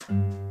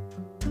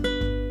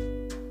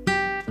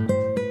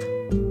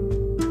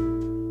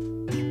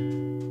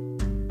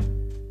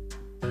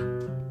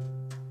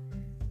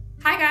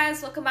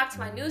welcome back to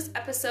my newest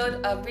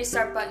episode of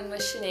Restart Button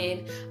with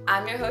Sinead.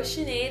 I'm your host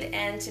Sinead,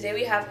 and today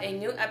we have a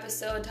new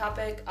episode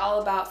topic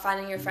all about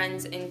finding your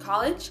friends in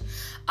college.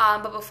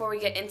 But before we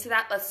get into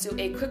that, let's do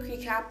a quick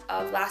recap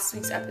of last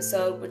week's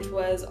episode, which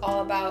was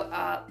all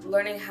about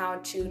learning how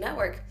to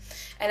network.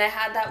 And I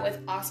had that with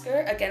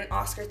Oscar. Again,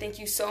 Oscar, thank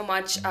you so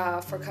much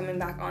for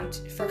coming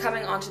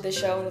onto the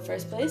show in the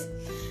first place.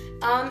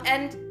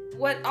 And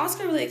what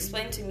Oscar really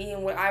explained to me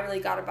and what I really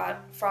got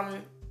about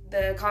from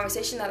the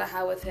conversation that I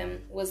had with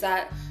him was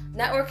that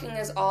networking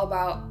is all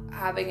about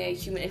having a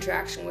human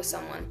interaction with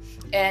someone.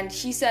 And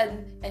he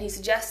said, and he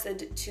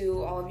suggested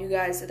to all of you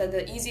guys that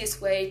the easiest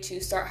way to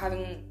start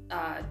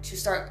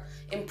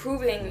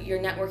improving your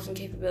networking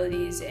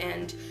capabilities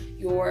and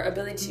your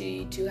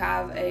ability to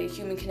have a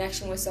human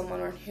connection with someone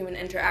or human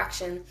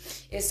interaction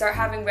is start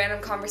having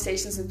random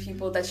conversations with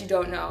people that you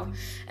don't know.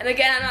 And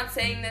again, I'm not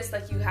saying this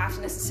like you have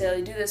to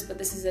necessarily do this, but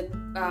this is a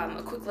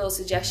quick little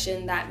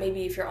suggestion that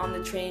maybe if you're on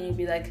the train, you'd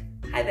be like,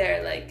 hi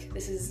there, like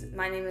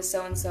my name is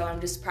so-and-so,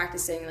 I'm just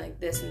practicing like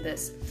this and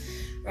this,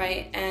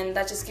 right? And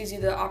that just gives you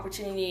the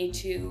opportunity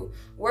to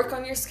work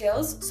on your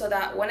skills so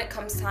that when it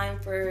comes time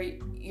for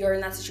you're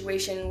in that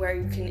situation where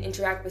you can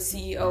interact with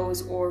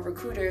CEOs or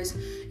recruiters,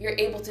 you're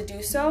able to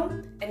do so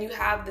and you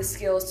have the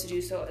skills to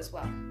do so as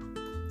well.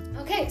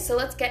 Okay, so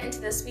let's get into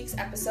this week's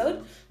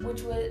episode,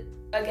 which would,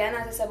 again,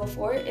 as I said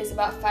before, is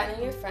about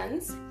finding your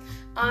friends.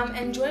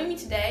 And joining me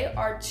today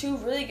are two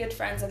really good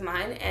friends of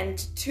mine and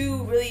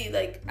two really,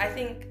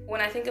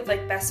 when I think of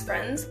best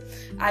friends,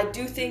 I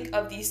do think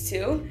of these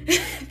two.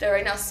 They're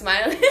right now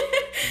smiling.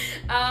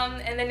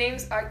 And their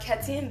names are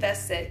Keti and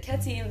Beste.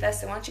 Keti and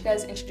Beste, why don't you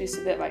guys introduce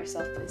a bit about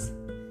yourself, please?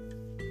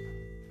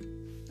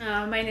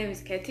 My name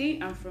is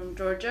Keti. I'm from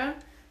Georgia,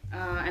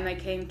 and I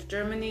came to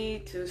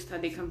Germany to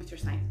study computer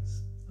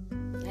science.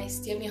 Nice.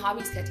 Do you have any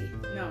hobbies, Keti?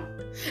 No.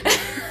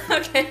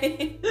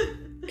 Okay.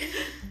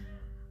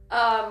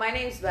 My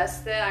name's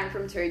Beste. I'm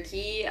from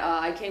Turkey.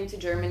 I came to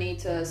Germany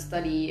to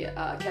study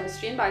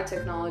chemistry and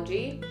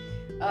biotechnology.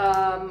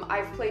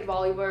 I've played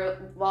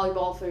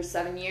volleyball for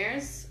 7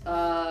 years.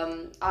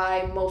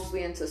 I'm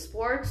mostly into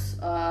sports.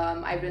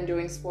 I've been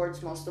doing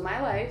sports most of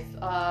my life,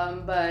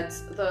 but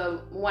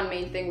the one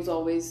main thing was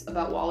always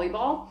about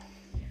volleyball.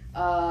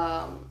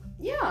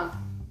 Yeah.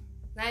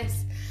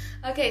 Nice.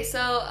 Okay,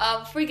 so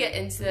before we get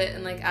into it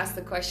and ask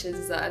the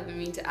questions that I've been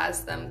meaning to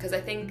ask them, because I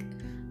think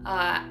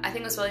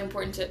what's really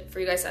important for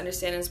you guys to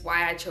understand is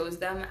why I chose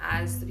them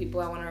as the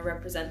people I want to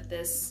represent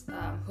this,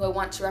 who I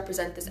want to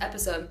represent this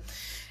episode,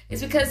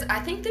 is because I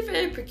think they're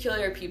very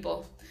peculiar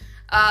people.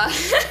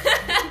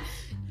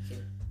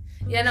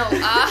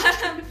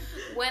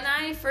 When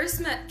I first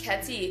met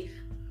Keti,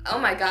 oh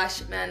my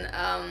gosh, man,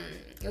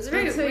 it was a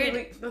very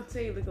weird. Don't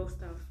say illegal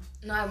stuff.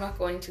 No, I'm not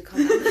going to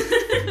comment.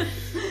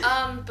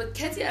 But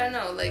Keti, I don't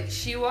know,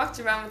 she walked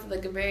around with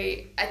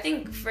I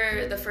think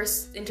for the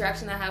first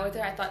interaction I had with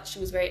her, I thought she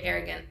was very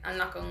arrogant. I'm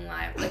not gonna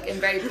lie, and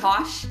very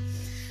posh.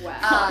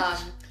 Wow.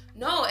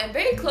 No, and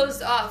very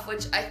closed off,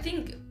 which I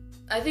think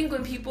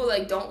when people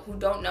who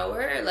don't know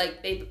her,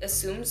 they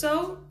assume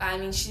so. I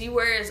mean, she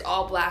wears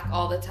all black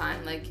all the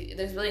time.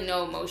 There's really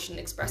no emotion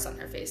expressed on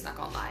her face, not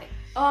gonna lie.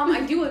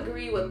 I do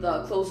agree with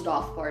the closed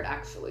off part,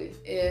 actually.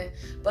 Yeah,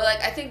 but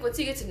I think once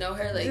you get to know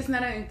her, This is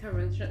not an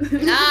intervention.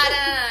 Nah,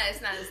 it's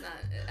not.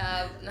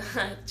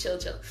 Chill.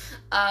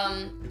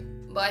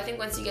 But I think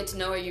once you get to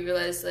know her, you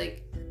realize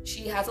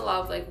she has a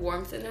lot of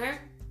warmth in her.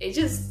 It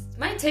just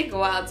might take a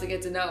while to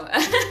get to know her.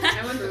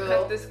 I want to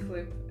cut this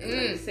clip.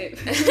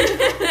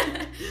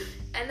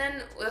 And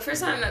then the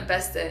first time I met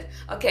Beste,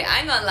 okay, I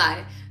ain't gonna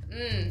lie.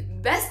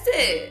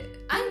 Beste,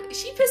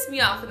 she pissed me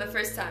off for the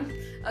first time.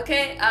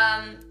 Okay,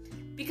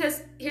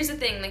 because here's the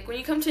thing, when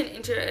you come to an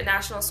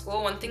international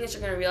school, one thing that you're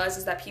going to realize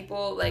is that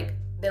people,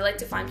 they like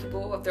to find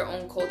people of their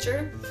own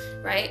culture,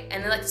 right?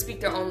 And they like to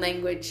speak their own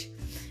language.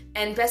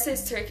 And Beste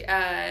is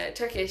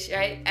Turkish,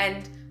 right?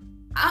 And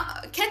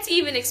Keti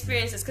even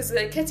experienced this, because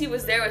Keti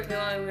was there with me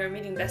when we were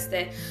meeting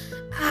Beste.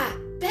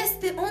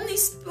 Beste only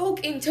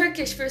spoke in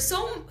Turkish for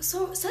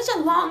such a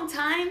long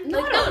time.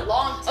 Not a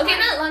long time. Okay,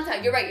 not a long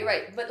time. You're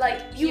right. But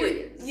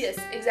periods. Yes,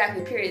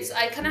 exactly. Period. So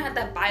I kind of had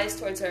that bias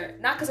towards her,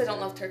 not because I don't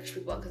love Turkish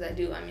people, because I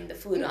do. I mean, the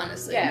food,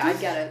 honestly. Yeah, I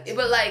get it.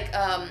 But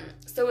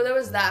so there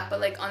was that.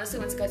 But honestly,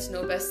 once I got to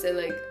know Beste,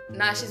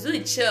 she's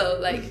really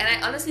chill. And I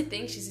honestly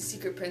think she's a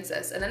secret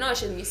princess. And I know I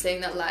shouldn't be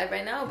saying that live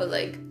right now, but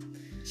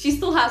she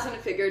still hasn't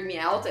figured me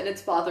out, and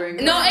it's bothering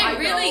me. No, it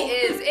really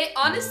is. It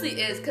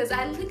honestly is, because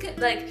I look at,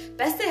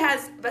 Beste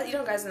has, but you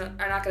guys are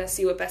not going to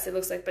see what Beste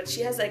looks like, but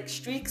she has,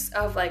 streaks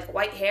of,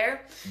 white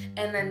hair,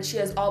 and then she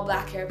has all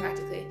black hair,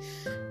 practically.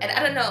 And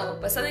I don't know,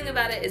 but something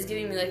about it is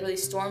giving me, really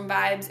Storm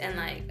vibes,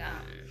 and,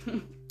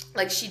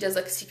 she does,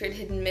 secret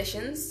hidden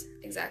missions.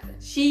 Exactly.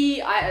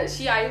 She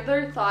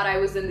either thought I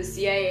was in the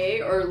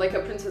CIA or,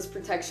 a princess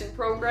protection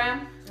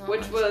program,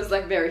 which was,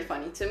 very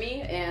funny to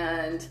me,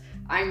 and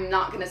I'm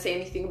not going to say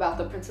anything about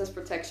the Princess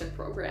Protection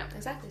Program.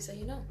 Exactly, so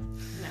you know.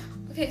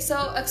 No. Okay,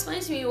 so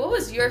explain to me, what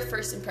was your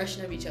first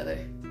impression of each other?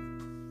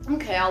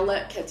 Okay, I'll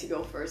let Keti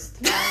go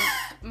first.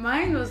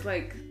 Mine was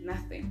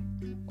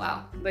nothing.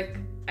 Wow. Like,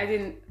 I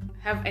didn't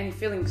have any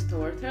feelings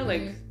toward her.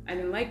 Like, I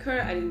didn't like her,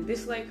 I didn't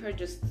dislike her,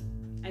 just,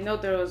 I know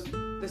there was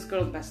this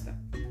girl, Beste,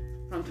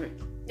 from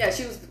Turkey. Yeah,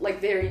 she was like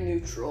very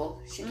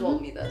neutral. She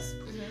told me this.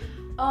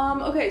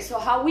 Okay, so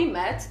how we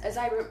met,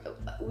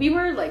 we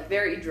were like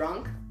very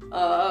drunk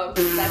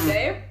that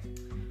day,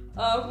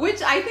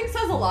 which I think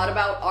says a lot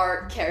about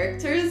our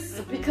characters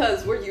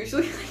because we're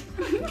usually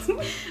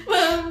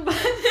like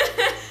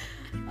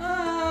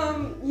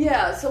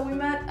yeah, so we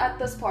met at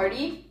this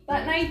party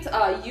that night.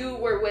 You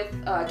were with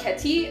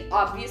Keti.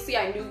 Obviously,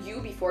 I knew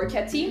you before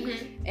Keti,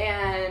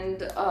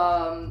 and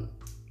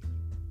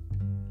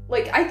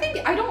like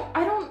I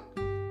don't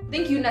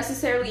think you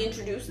necessarily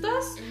introduced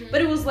us,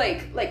 but it was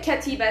like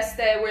Keti,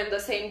 Beste, we're in the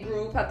same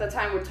group at the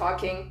time, we're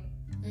talking.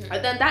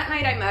 And then that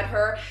night I met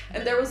her,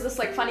 and there was this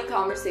like funny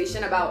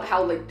conversation about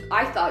how like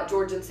I thought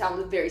Georgian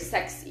sounded very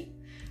sexy.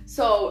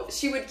 So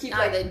she would keep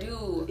like they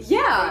do.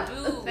 Yeah. They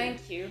do.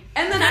 Thank you.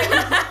 And then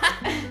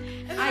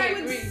I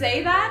would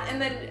say that,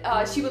 and then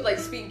she would like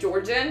speak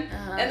Georgian,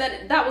 and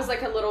then that was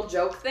like a little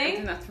joke thing. I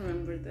do not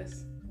remember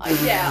this.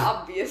 Yeah,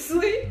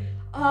 obviously.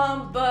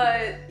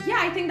 But yeah,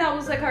 I think that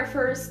was like our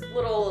first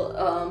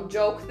little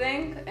joke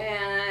thing,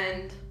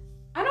 and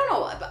I don't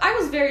know, but I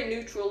was very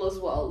neutral as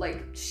well.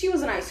 Like, she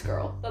was a nice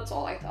girl. That's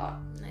all I thought.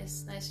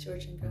 Nice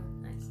Georgian girl.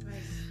 Nice.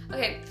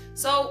 Okay,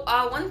 so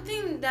one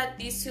thing that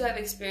these two have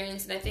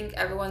experienced, and I think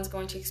everyone's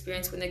going to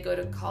experience when they go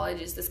to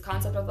college, is this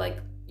concept of like,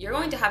 you're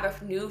going to have a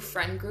new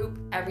friend group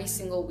every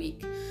single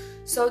week.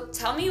 So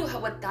tell me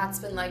what that's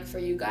been like for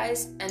you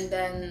guys, and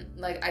then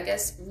like I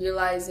guess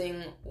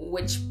realizing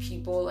which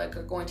people like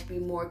are going to be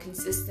more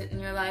consistent in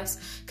your lives.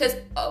 Because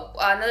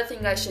another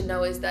thing I should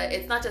know is that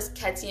it's not just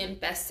Keti and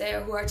Beste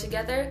who are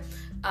together.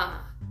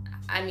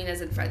 I mean,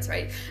 as in friends,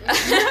 right?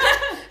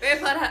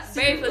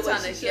 very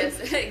platonic. Yes,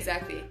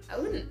 exactly. I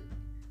wouldn't.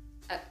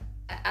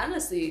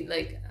 Honestly,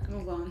 like.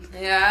 Move on.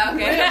 Yeah.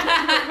 Okay.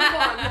 Move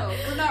on. No,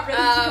 we're not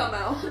ready to come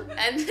out.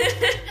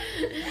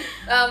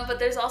 And but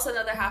there's also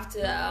another half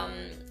to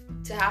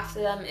half to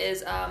them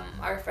is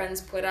our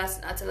friends put us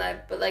in Atalay.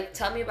 But like,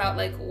 tell me about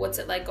like what's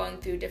it like going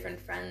through different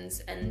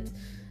friends, and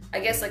I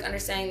guess like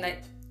understanding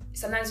that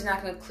sometimes you're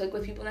not going to click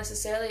with people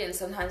necessarily, and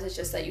sometimes it's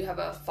just that you have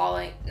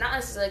not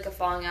necessarily like a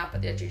falling out,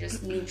 but that you're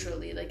just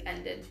neutrally like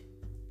ended.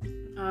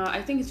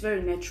 I think it's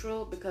very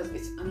natural because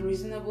it's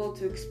unreasonable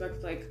to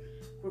expect like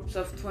groups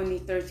of 20,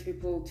 30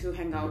 people to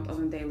hang out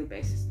on a daily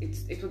basis.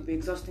 It would be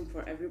exhausting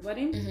for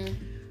everybody.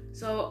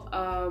 So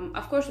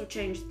of course we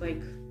changed,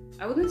 like,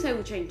 I wouldn't say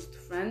we changed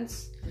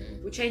friends.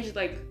 We changed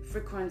like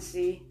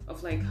frequency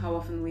of like how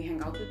often we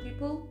hang out with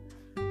people.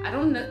 I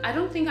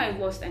don't think I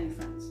lost any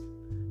friends.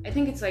 I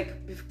think it's like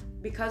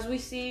because we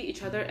see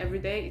each other every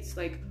day, it's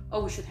like,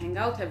 oh, we should hang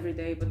out every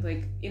day. But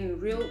like in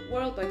real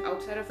world, like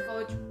outside of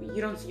college,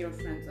 you don't see your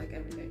friends like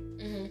every day.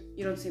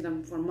 You don't see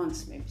them for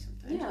months, maybe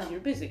sometimes. Yeah. You're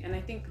busy, and I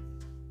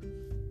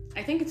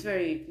think it's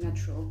very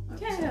natural.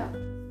 Yeah,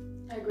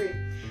 I agree.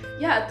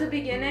 Yeah, at the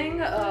beginning,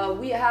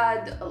 we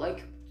had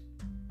like,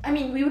 I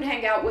mean, we would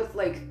hang out with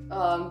like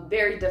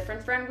very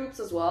different friend groups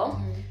as well,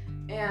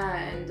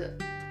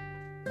 and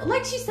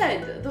like she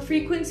said, the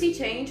frequency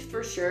changed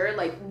for sure.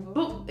 Like,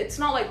 but it's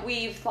not like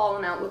we've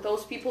fallen out with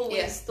those people. We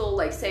still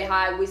like say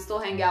hi. We still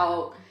hang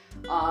out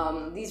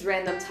these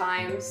random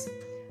times.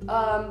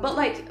 But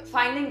like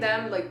finding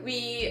them, like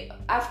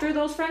after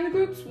those friend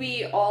groups,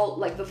 we all,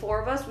 like the four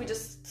of us, we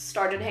just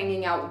started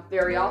hanging out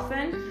very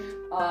often.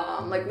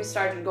 Like we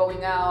started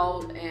going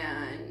out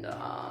and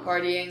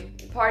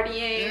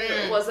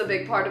Partying was a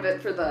big part of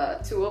it for the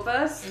two of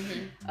us.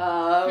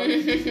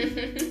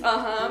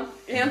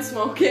 And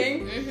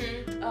smoking.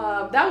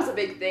 That was a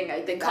big thing,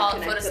 I think. They call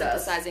it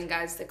photosynthesizing,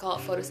 guys. They call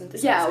it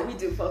photosynthesizing. Yeah, we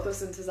do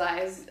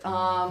photosynthesize.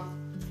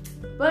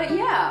 But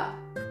yeah.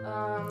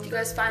 Do you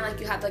guys find like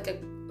you have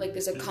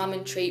there's a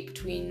common trait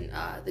between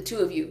the two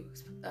of you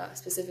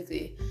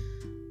specifically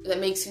that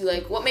makes you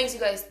like, what makes you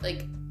guys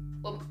like,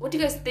 what do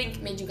you guys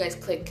think made you guys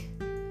click?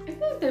 I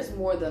think there's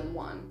more than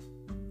one.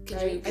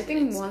 I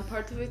think one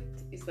part of it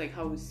is like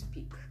how we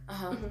speak.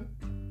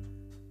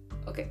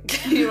 Okay.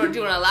 do you want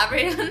to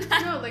elaborate on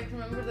that? No, like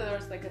remember there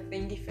was like a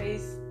thingy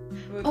face?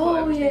 We would call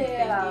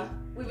thingy.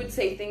 We would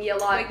say thingy a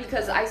lot, like,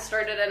 because I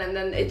started it and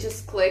then it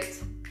just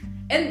clicked.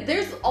 And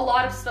there's a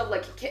lot of stuff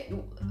like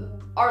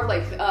our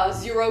like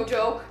zero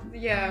joke.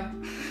 Yeah.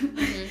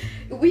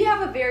 We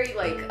have a very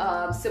like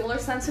similar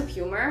sense of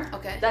humor.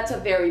 Okay. That's a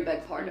very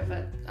big part of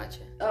it.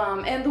 Gotcha.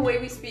 And the way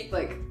we speak,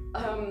 like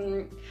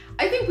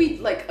I think we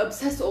like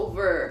obsess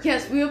over.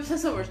 Yes, we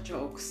obsess over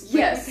jokes.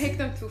 Yes. Like, we take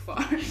them too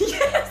far.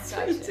 Yes,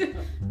 gotcha. we do.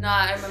 No,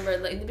 I remember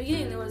like in the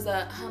beginning there was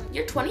a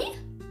you're 20?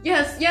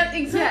 Yes, yeah,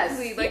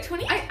 exactly. Yes. Like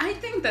 20? I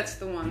think that's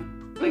the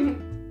one. Like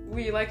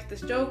we liked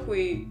this joke,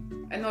 we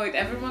annoyed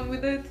everyone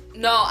with it.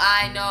 No,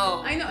 I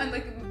know, and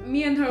like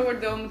me and her were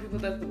the only people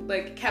that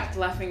like kept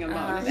laughing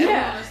about it. Yeah.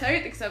 Everyone was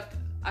tired except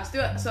us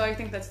two. So I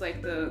think that's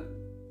like the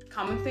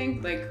common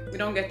thing. Like we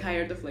don't get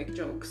tired of like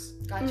jokes.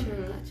 Gotcha.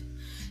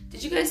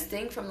 Did you guys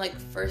think from like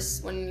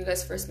when you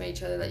guys first met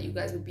each other that you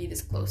guys would be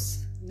this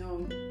close?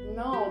 No,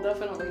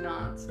 definitely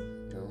not.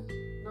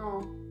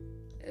 No.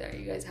 Are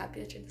you guys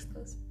happy that you're this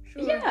close?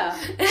 Sure. Yeah.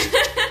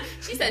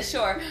 She said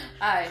sure.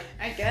 I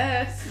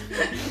guess.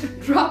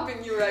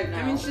 Dropping you right now.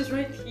 I mean, she's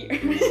right here.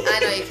 I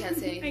know you can't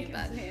say I anything can't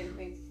bad. say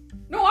anything.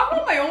 No, I'm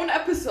on my own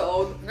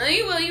episode. No,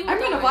 you will. I'm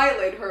gonna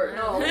violate her.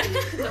 No.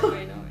 Don't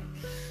worry.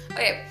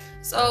 Okay,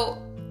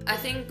 so I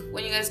think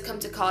when you guys come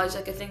to college,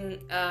 like, a thing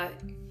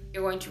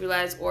you're going to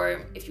realize,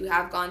 or if you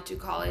have gone to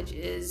college,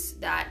 is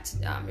that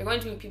you're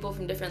going to meet people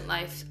from different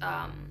lives,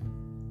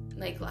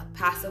 like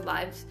paths of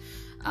lives.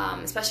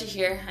 Especially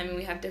here, I mean,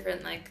 we have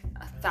different, like,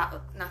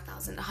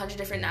 100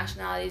 different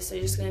nationalities, so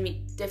you're just gonna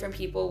meet different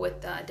people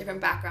with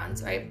different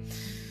backgrounds, right?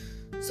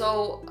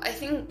 So I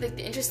think, like,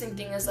 the interesting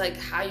thing is, like,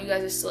 how you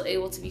guys are still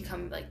able to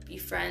become, like, be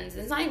friends.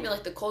 And it's not even,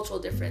 like, the cultural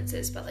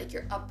differences, but, like,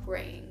 your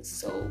upbringings.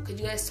 So could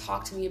you guys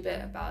talk to me a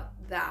bit about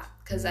that?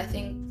 Because I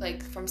think,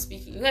 like, from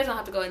speaking, you guys don't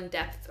have to go in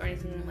depth or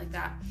anything like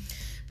that,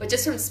 but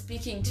just from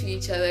speaking to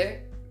each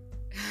other,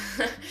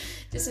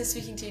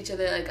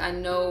 like, I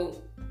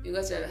know you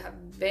guys have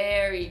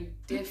very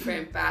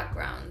different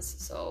backgrounds.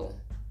 So,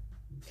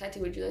 Keti,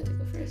 would you like to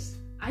go first?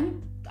 I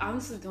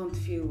honestly don't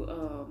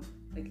feel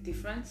like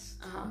difference,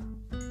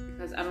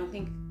 because I don't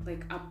think,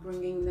 like,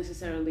 upbringing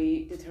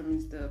necessarily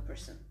determines the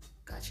person.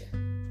 Gotcha.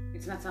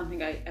 It's not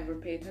something I ever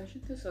pay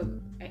attention to, so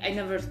I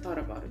never thought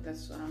about it.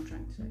 That's what I'm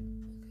trying to say.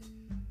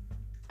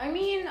 I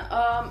mean,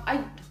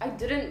 I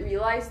didn't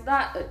realize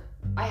that.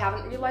 I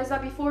haven't realized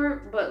that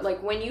before, but,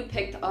 like, when you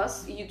picked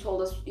us, you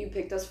told us you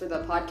picked us for the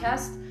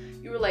podcast,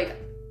 you were like,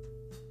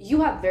 you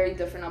have very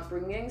different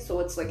upbringing, so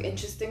it's, like,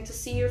 interesting to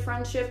see your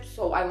friendship,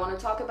 so I want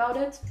to talk about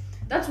it.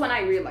 That's when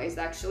I realized,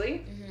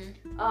 actually.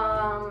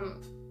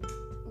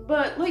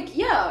 But, like,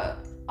 yeah,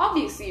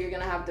 obviously you're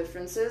gonna have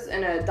differences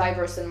in a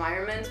diverse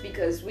environment,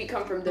 because we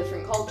come from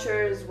different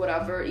cultures,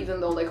 whatever, even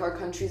though, like, our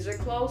countries are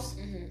close.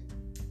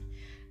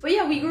 But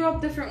yeah, we grew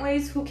up different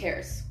ways. Who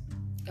cares?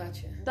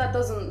 Gotcha. That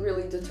doesn't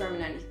really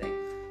determine anything.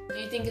 Do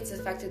you think it's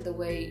affected the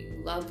way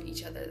you love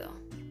each other, though?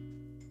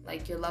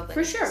 Like, your love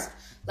For languages? sure.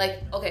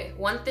 Like, okay,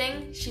 one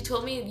thing she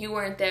told me, you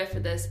weren't there for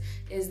this,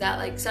 is that,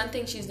 like,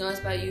 something she's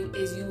noticed about you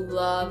is you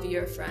love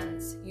your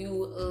friends.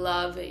 You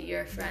love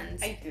your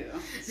friends. I do.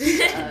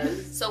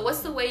 So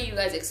what's the way you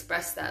guys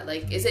express that?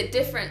 Like, is it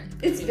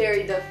different? It's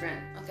very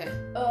different. Okay.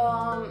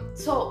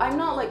 So I'm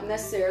not, like,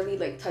 necessarily,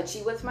 like,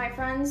 touchy with my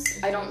friends.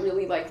 I don't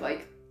really like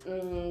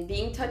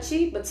being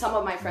touchy, but some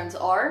of my friends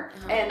are,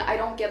 and I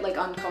don't get, like,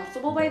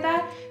 uncomfortable by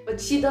that,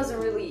 but she doesn't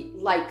really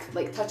like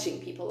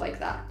touching people like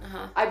that.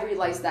 I've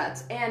realized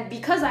that, and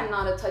because I'm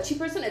not a touchy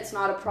person, it's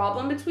not a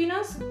problem between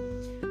us.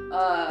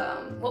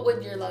 What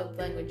would your love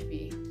language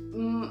be?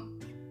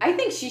 I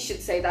think she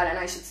should say that and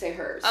I should say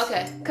hers.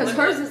 Okay. Because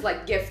hers is,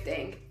 like,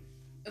 gifting.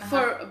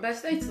 For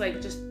Beste, it's,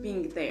 like, just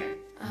being there.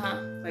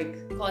 Like,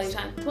 Quality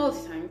time.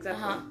 Quality time,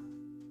 exactly.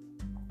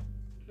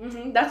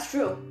 That's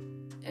true.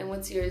 And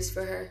what's yours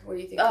for her? What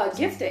do you think?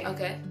 Gifting.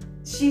 Okay.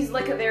 She's,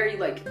 like, a very,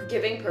 like,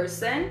 giving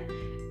person,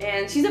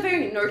 and she's a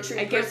very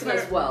nurturing person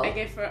as well. I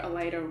gave her a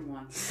lighter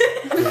once.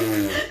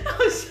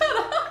 Oh, shut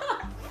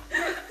up.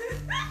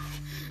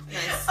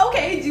 Nice.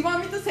 Okay, do you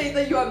want me to say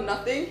that you have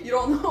nothing? You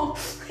don't know?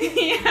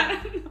 Yeah,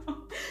 I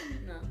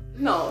don't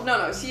know.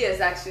 No. She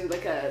is actually,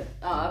 like, a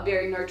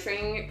very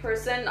nurturing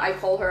person. I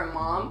call her a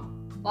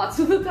mom lots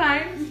of the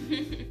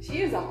time.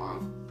 She is a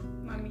mom.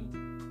 Mommy.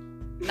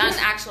 Not an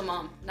actual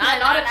mom. Not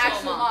an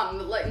actual mom.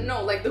 Like,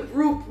 no, like the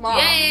group mom.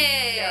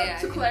 Yeah.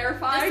 To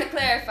clarify. Just to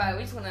clarify,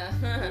 we just wanna.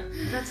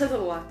 That says a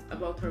lot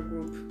about her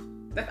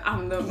group. That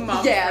I'm the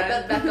mom. Yeah,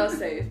 friend. that does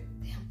say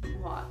a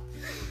lot.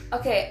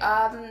 Okay.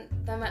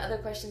 Then my other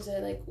questions are,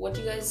 like, what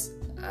do you guys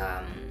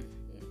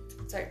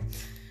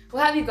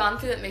what have you gone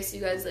through that makes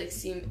you guys, like,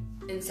 seem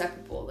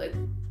inseparable? Like,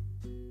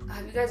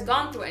 have you guys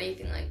gone through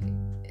anything, like,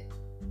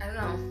 I don't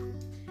know.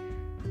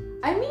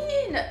 I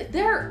mean,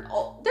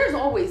 there's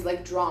always,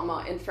 like,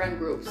 drama in friend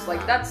groups.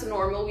 Like, that's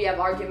normal. We have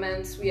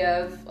arguments. We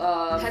have.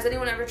 Has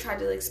anyone ever tried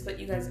to, like, split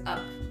you guys up,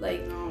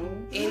 like, No.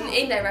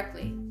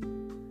 indirectly?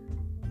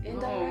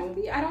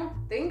 Indirectly? I don't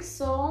think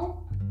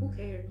so. Who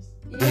cares?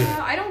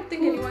 Yeah, I don't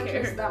think Who anyone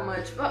cares cares? that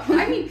much. But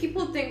I mean,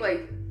 people think,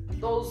 like,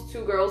 those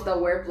two girls that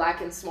wear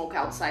black and smoke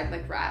outside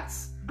like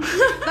rats.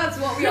 That's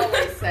what we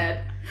always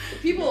said.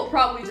 People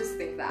probably just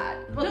think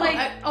that. But, No, like...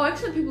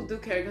 actually people do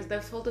care, because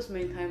they've told us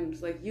many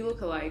times, like, you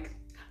look alike.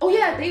 Oh,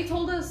 yeah, they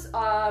told us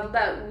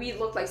that we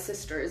look like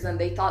sisters, and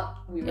they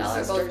thought we were Y'all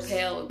are sisters. both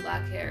pale with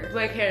black hair.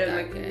 Black hair,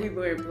 Dark like, hair. we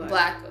wear black.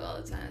 Black all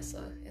the time,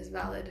 so it's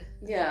valid.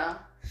 Yeah.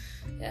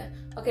 Yeah.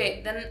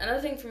 Okay, then another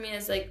thing for me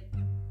is, like,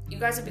 you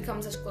guys have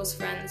become such close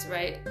friends,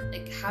 right?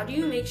 Like, how do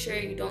you make sure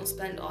you don't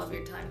spend all of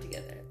your time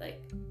together?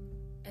 Like,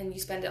 and you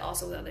spend it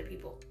also with other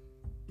people?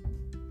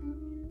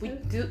 We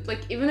do,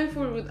 like, even if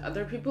we're with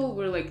other people,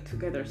 we're, like,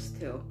 together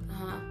still.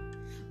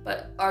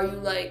 But are you,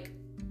 like,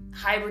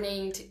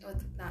 hibernating?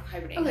 Not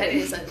hibernating. Okay.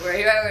 Hibernating is not the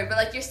right word. But,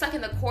 like, you're stuck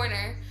in the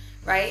corner,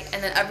 right?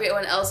 And then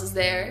everyone else is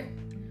there.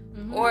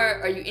 Or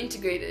are you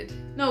integrated?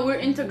 No, we're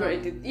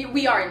integrated.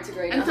 We are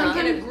integrated And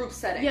sometimes- in a group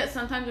setting. Yeah,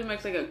 sometimes we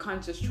make, like, a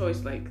conscious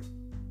choice, like,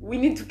 we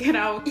need to get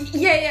out.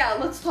 Yeah,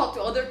 let's talk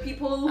to other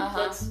people.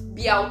 Let's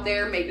be out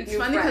there, make new friends.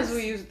 It's funny because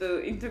we use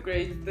the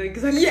integrate, the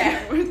exact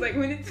same word, like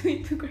we need to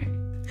integrate.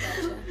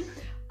 Gotcha.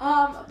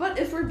 But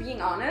if we're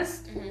being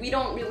honest, we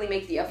don't really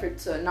make the effort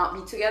to not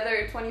be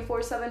together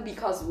 24/7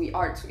 because we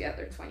are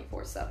together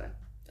 24/7.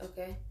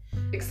 Okay.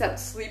 Except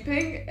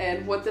sleeping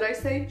and what did I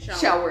say?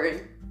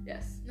 Showering.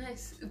 Yes.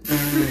 Nice.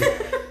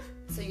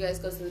 So you guys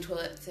go to the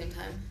toilet at the same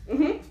time?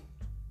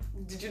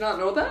 Did you not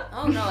know that?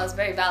 Oh no, that's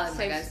very valid,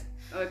 my guys.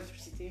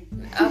 Electricity.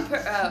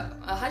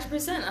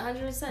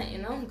 100%, you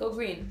know? Go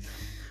green.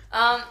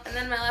 And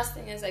then my last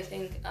thing is, I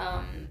think,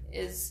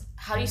 is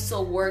how do you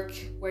still work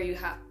where you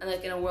have,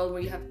 like, in a world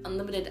where you have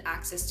unlimited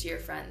access to your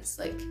friends?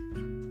 Like,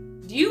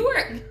 do you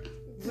work?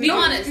 Be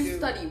honest. We do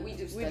study. We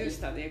do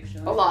study,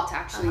 actually. A lot,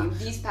 actually.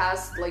 These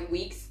past, like,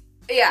 weeks.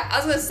 Yeah, I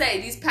was gonna say,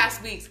 these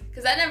past weeks.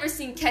 Because I've never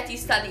seen Keti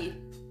study.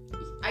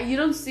 You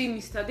don't see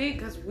me study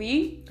because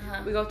we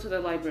go to the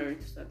library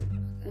to study.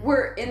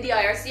 We're in the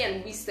IRC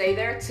and we stay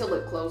there till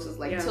it closes,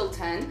 like till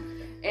 10.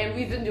 And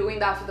we've been doing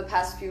that for the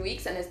past few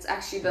weeks and it's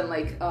actually been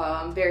like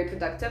very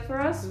productive for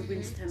us. We've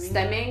been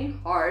stemming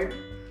hard.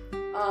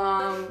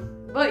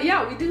 But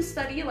yeah, we do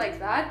study like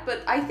that.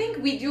 But I think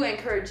we do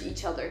encourage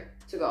each other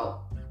to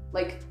go.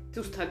 Like,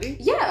 to study?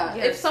 Yeah.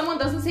 Yes. If someone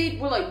doesn't say it,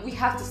 we're like, we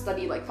have to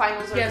study. Like,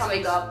 finals are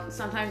coming up.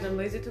 Sometimes I'm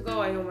lazy to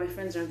go. I know my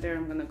friends are there.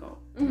 I'm gonna go.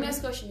 Let me ask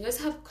a question. You guys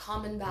have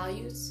common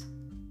values?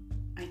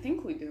 I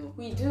think we do.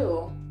 We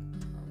do.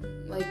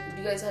 Like, do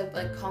you guys have,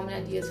 like, common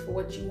ideas for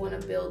what you want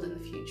to build in the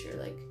future?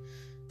 Like,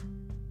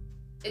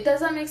 does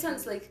that make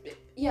sense? Like,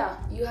 yeah,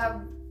 you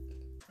have,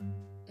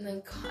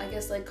 like, I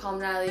guess, like,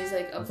 commonalities,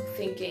 like, of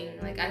thinking.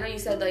 Like, I know you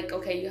said, like,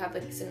 okay, you have,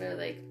 like, similar,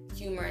 like,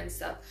 humor and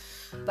stuff.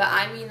 But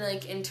I mean,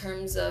 like, in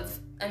terms of,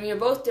 I mean, you're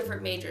both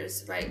different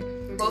majors, right?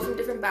 You're both from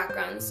different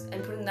backgrounds,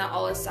 and putting that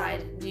all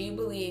aside, do you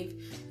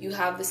believe you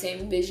have the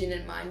same vision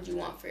in mind you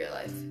want for your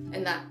life?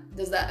 And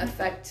does that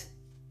affect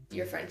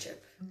your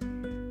friendship? I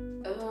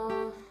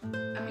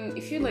mean,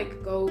 if you,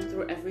 like, go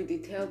through every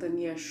detail, then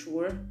yeah,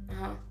 sure.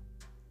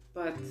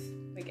 But,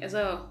 like, as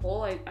a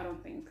whole, I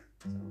don't think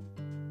so.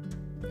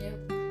 Yeah?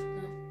 No?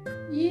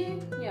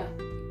 Yeah.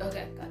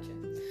 Okay, gotcha.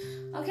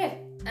 Okay,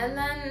 and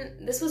then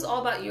this was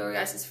all about your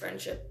guys'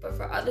 friendship, but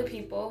for other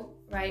people,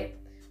 right,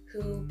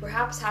 who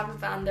perhaps haven't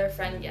found their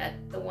friend yet,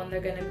 the one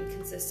they're going to be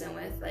consistent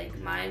with, like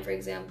mine, for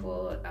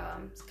example,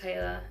 is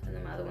Kayla, and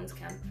then my other one's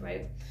Kemp,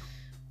 right?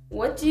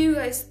 What do you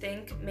guys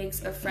think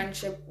makes a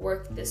friendship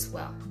work this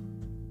well?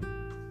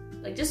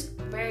 Like, just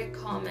very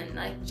common,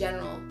 like,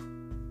 general.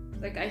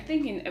 Like, I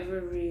think in every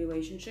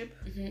relationship,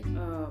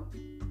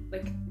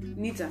 like,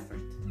 needs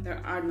effort.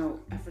 There are no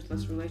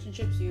effortless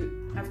relationships.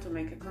 You have to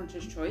make a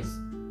conscious choice.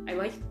 I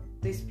like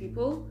these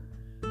people.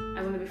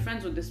 I want to be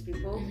friends with these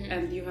people.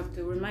 And you have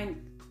to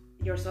remind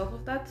yourself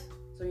of that.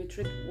 So you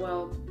treat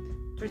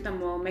them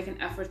well, make an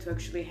effort to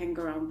actually hang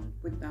around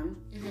with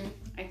them.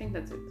 I think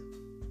that's it.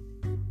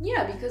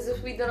 Yeah, because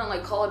if we didn't,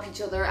 like, call up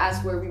each other,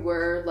 ask where we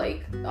were,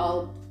 like,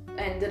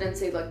 and didn't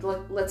say, like,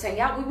 let's hang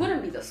out, we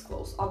wouldn't be this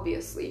close,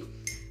 obviously.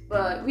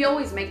 But we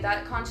always make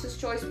that conscious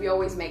choice. We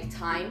always make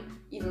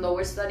time, even though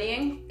we're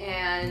studying.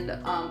 And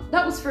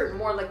that was for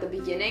more like the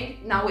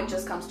beginning. Now it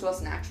just comes to us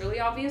naturally,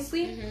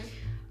 obviously.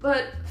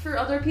 But for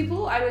other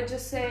people, I would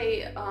just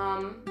say,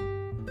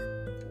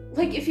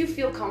 like, if you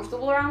feel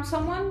comfortable around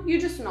someone, you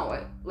just know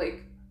it.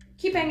 Like,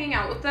 keep hanging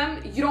out with them.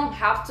 You don't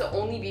have to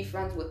only be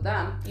friends with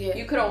them.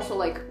 You could also,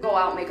 like, go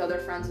out, make other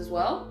friends as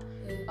well.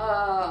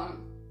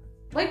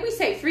 Like we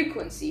say,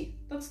 frequency.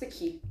 That's the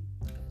key.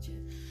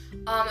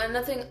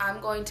 Another thing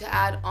I'm going to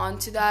add on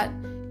to that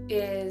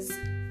is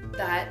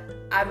that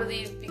I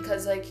believe,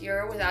 because, like,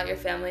 you're without your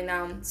family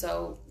now,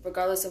 so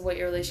regardless of what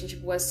your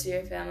relationship was to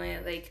your family,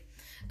 like,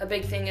 a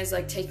big thing is,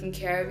 like, taking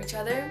care of each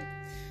other.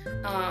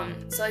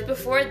 So, like,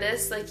 before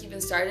this, like,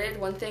 even started,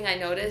 one thing I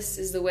noticed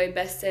is the way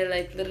Beste,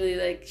 like, literally,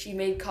 like, she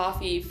made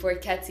coffee for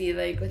Keti,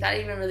 like, without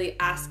even really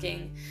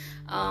asking.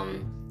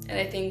 And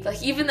I think,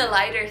 like, even the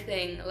lighter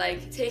thing,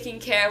 like, taking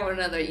care of one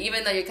another,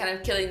 even though you're kind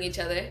of killing each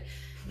other in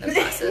the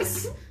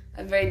process.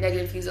 I have very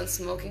negative views on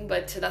smoking,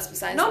 but that's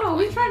besides the point. No,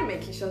 we try to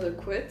make each other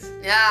quit.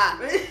 Yeah.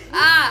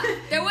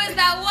 There was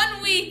that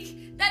 1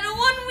 week. That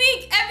 1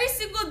 week, every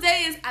single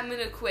day is, I'm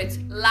gonna quit.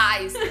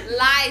 Lies,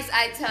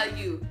 I tell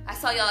you. I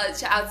saw y'all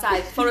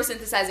outside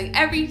photosynthesizing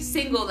every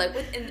single, like,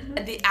 within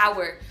the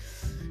hour.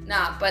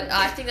 Nah, but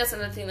I think that's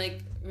another thing,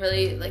 like,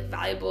 really, like,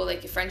 valuable,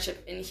 like, your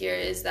friendship in here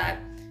is that,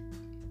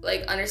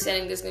 like,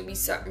 understanding there's gonna be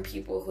certain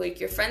people who, like,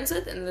 you're friends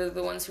with, and they're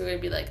the ones who are gonna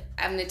be like,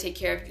 I'm gonna take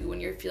care of you when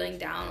you're feeling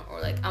down, or,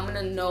 like, I'm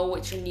gonna know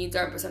what your needs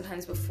are, but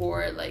sometimes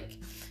before, like,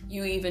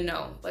 you even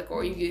know, like,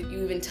 or you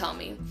even tell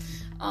me.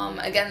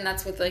 Again,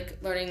 that's with, like,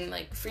 learning,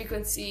 like,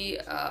 frequency,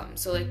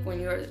 so, like, when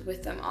you're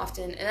with them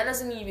often, and that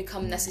doesn't mean you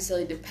become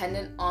necessarily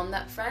dependent on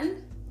that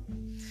friend.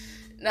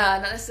 Nah,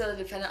 not necessarily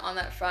dependent on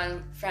that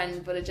friend,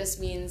 but it just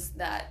means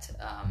that,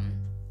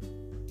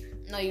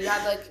 no, you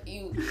have, like, are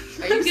you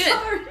good?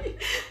 Sorry,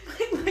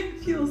 my leg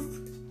feels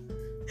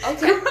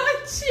okay.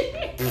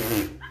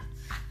 crunchy.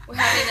 We're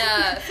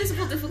having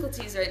physical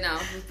difficulties right now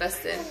with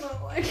Beste.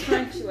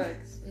 Crunchy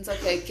legs. It's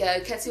okay.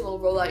 Keti will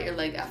roll out your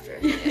leg after.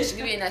 Yeah, she'll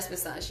give you a nice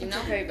massage, you know?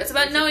 Okay, it's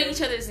about knowing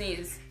each other's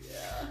needs.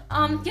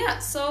 Yeah,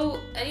 so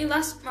any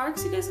last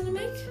remarks you guys want to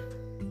make?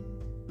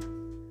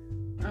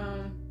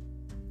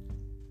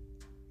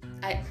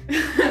 I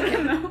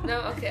don't know.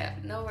 No, okay,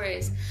 no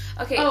worries.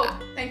 Okay.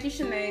 Thank you,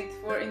 Sinead,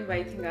 for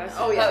inviting us.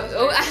 Oh, yeah.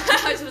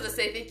 I just want to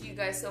say thank you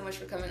guys so much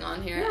for coming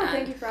on here. Yeah, and,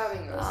 thank you for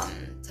having us.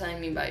 telling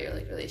me about your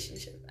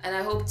relationship, and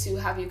I hope to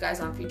have you guys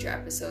on future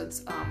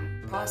episodes,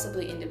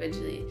 possibly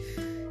individually,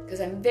 because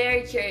I'm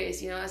very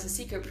curious. As a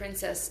secret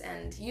princess,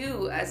 and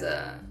you as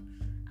a,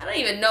 I don't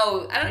even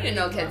know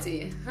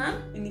Keti, huh?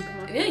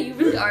 Enigma. Yeah, you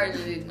really are an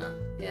enigma.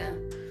 Yeah.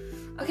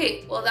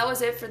 Okay, well, that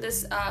was it for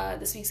this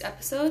week's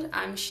episode.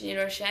 I'm Sinead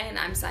Roche, and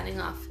I'm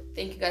signing off.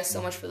 Thank you guys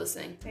so much for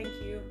listening. Thank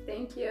you.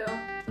 Thank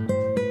you.